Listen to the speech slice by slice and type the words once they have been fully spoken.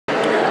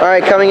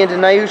Alright, coming into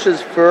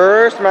Niyousha's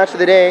first match of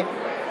the day,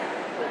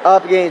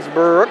 up against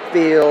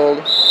Brookfield.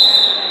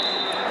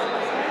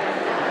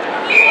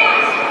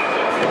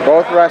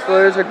 Both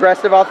wrestlers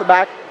aggressive off the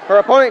back. Her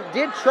opponent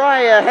did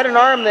try a head and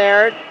arm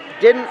there,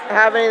 didn't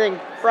have anything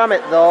from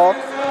it though.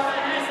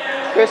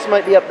 Chris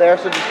might be up there,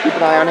 so just keep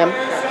an eye on him.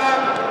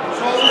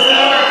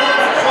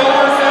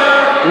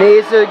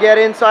 Needs to get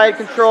inside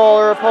control.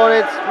 Her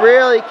opponent's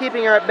really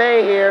keeping her at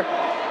bay here.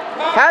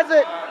 Has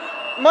it.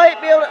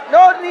 Might be able to,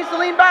 no, needs to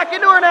lean back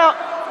into her now.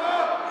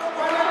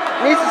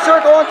 Needs to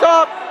circle on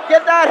top,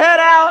 get that head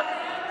out.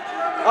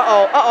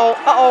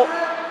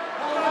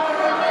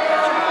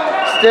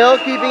 Still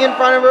keeping in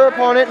front of her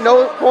opponent,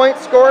 no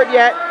points scored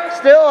yet.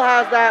 Still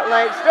has that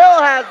leg,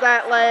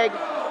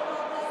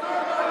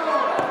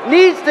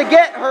 Needs to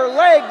get her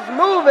legs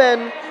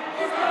moving.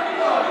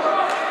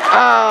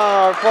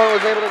 Her opponent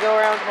was able to go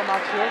around. I'm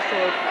not sure,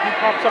 so if he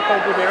pops up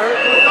over there.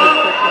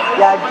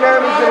 Yeah,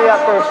 Jeremy's gonna be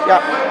up first,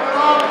 yeah.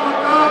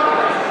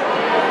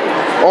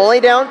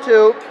 Only down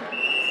 2.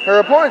 Her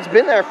opponent's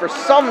been there for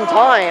some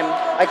time.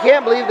 I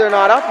can't believe they're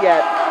not up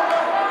yet.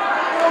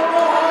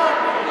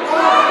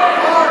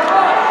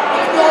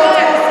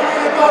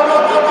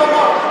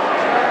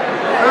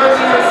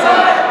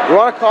 You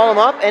want to call them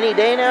up any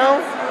day now?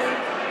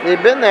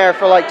 They've been there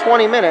for like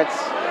 20 minutes.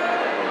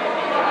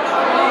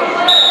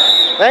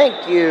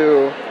 Thank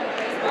you.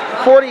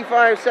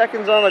 45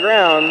 seconds on the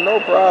ground,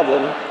 no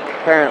problem,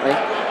 apparently.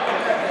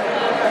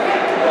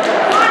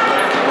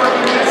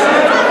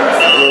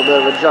 A little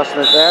bit of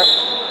adjustment there.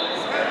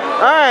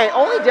 Alright,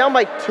 only down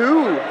by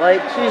 2.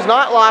 Like, she's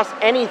not lost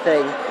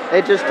anything.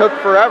 It just took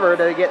forever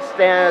to get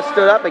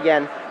stood up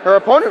again. Her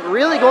opponent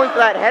really going for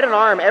that head and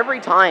arm every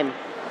time.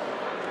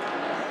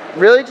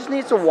 Really just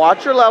needs to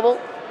watch her level.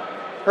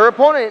 Her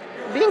opponent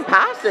being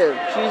passive.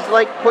 She's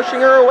like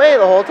pushing her away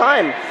the whole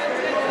time.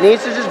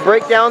 Needs to just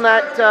break down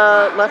that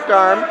left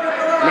arm.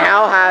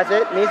 Now has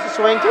it. Needs to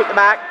swing, take the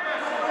back.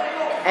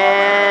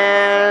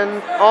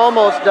 And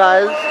almost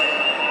does.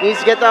 Needs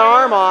to get that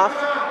arm off.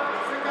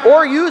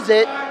 Or use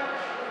it.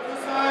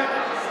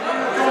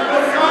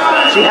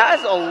 She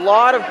has a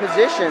lot of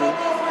position.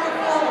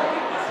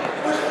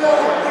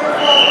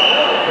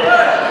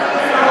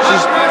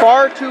 She's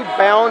far too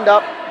bound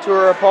up to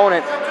her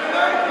opponent.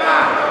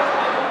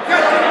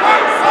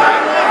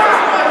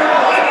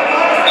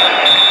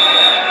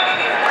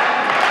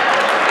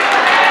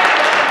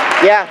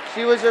 Yeah,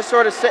 she was just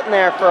sort of sitting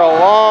there for a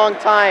long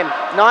time.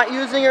 Not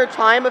using her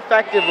time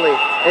effectively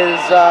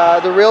is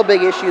the real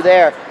big issue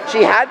there.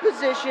 She had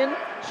position,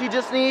 she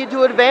just needed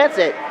to advance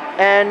it,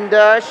 and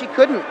she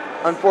couldn't,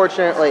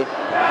 unfortunately.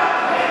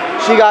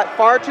 She got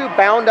far too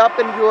bound up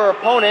into her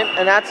opponent,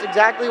 and that's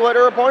exactly what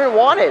her opponent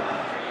wanted.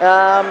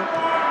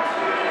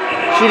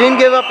 She didn't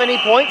give up any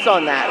points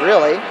on that,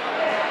 really.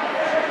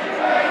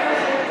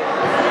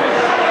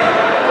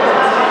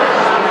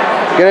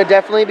 Gonna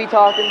definitely be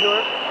talking to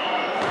her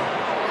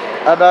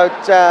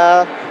about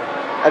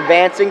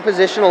advancing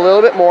position a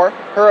little bit more.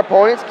 Her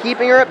opponent's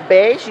keeping her at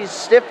bay. She's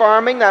stiff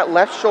arming that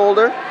left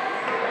shoulder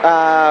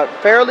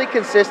fairly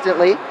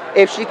consistently.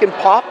 If she can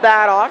pop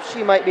that off,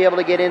 she might be able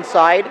to get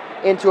inside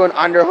into an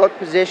underhook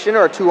position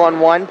or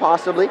 2-on-1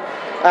 possibly.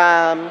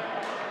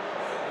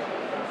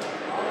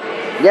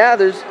 Yeah,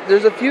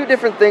 there's a few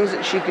different things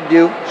that she could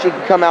do. She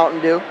could come out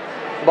and do,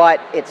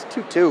 but it's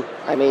 2-2.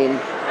 I mean,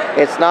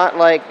 it's not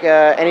like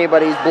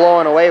anybody's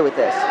blowing away with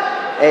this.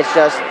 It's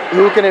just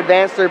who can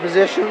advance their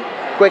position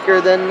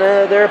quicker than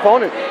their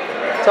opponent.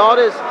 That's all it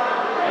is.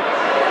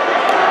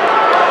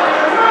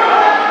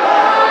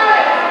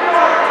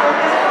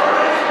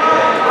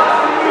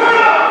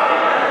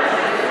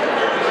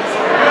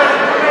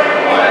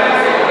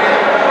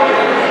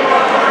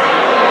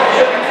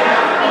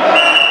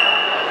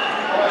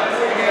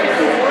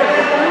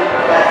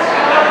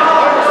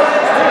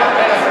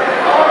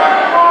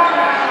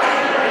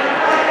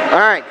 All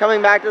right,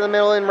 coming back to the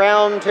middle in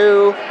round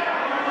 2.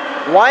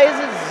 Why is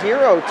it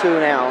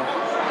 0-2 now?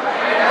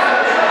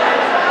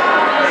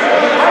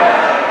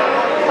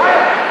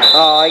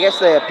 Oh, I guess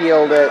they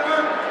appealed it.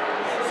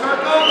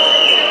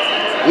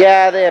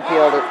 Yeah, they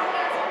appealed it.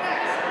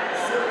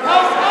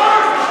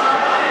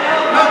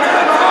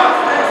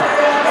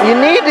 You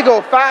need to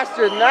go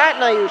faster than that,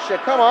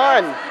 Niyousha. Come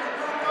on.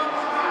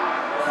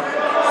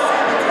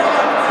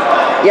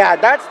 Yeah,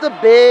 that's the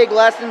big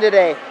lesson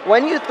today.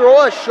 When you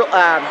throw a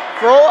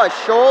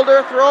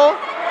shoulder throw,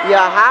 you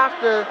have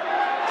to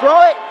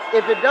throw it.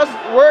 If it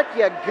doesn't work,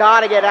 you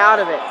gotta get out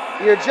of it.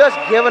 You're just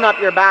giving up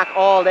your back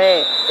all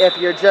day if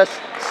you're just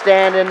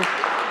standing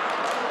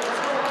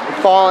and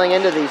falling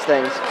into these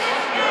things.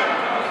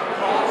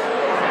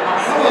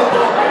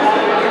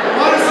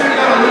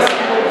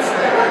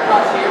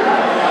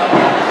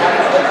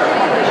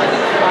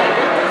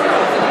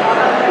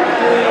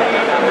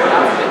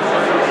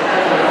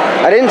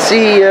 I didn't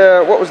see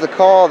what was the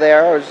call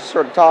there. I was just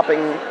sort of talking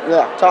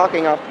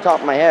off the top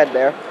of my head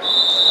there.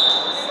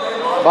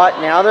 But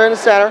now they're in the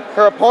center.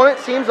 Her opponent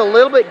seems a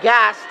little bit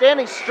gassed,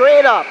 standing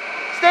straight up.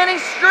 Standing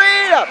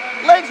straight up.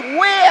 Legs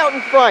way out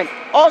in front.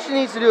 All she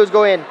needs to do is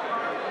go in.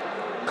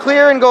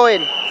 Clear and go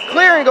in.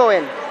 Clear and go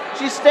in.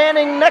 She's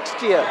standing next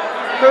to you.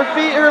 Her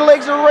feet, her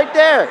legs are right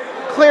there.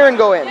 Clear and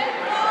go in.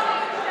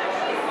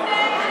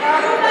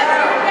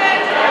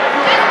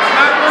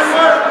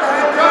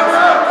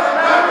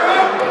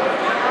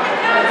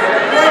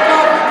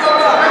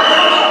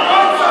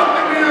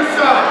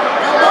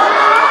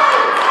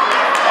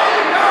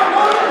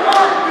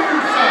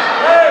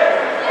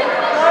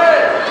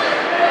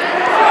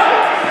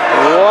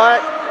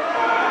 What?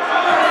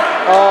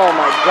 Oh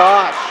my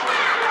gosh.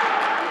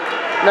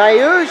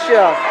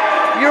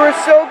 Niyousha, you were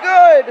so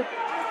good.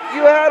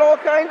 You had all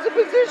kinds of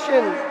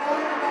position.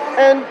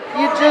 And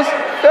you just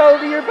fell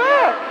to your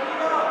back.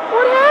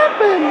 What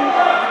happened?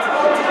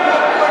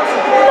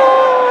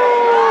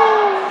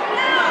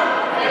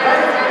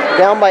 No.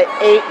 Down by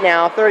 8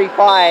 now,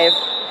 35.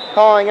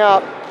 Calling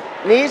up.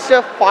 Needs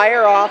to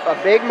fire off a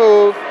big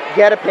move,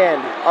 get a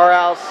pin, or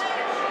else,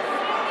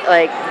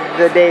 like,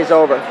 the day's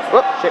over.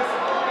 Whoop, shit.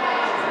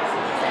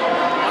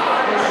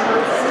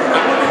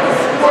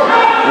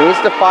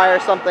 Needs to fire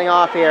something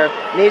off here.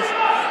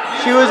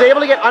 She was able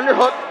to get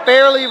underhook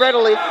fairly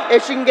readily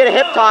if she can get a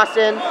hip toss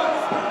in.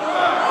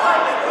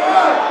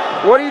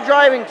 What are you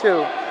driving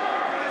to?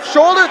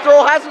 Shoulder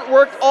throw hasn't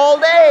worked all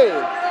day.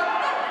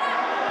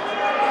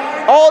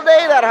 All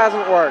day that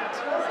hasn't worked.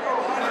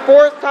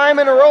 4th time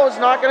in a row is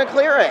not going to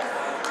clear it.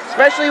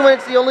 Especially when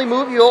it's the only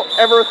move you'll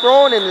ever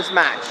thrown in this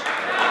match.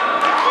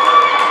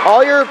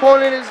 All your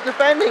opponent is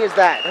defending is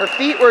that. Her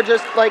feet were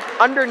just like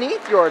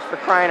underneath yours, for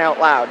crying out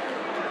loud.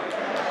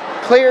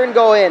 Clear and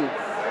go in.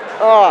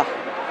 Oh,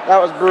 that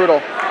was brutal.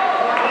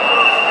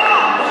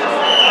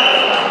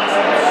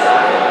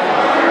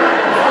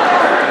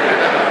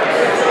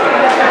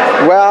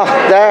 Well,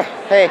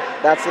 hey,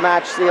 that's the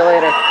match. See you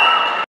later.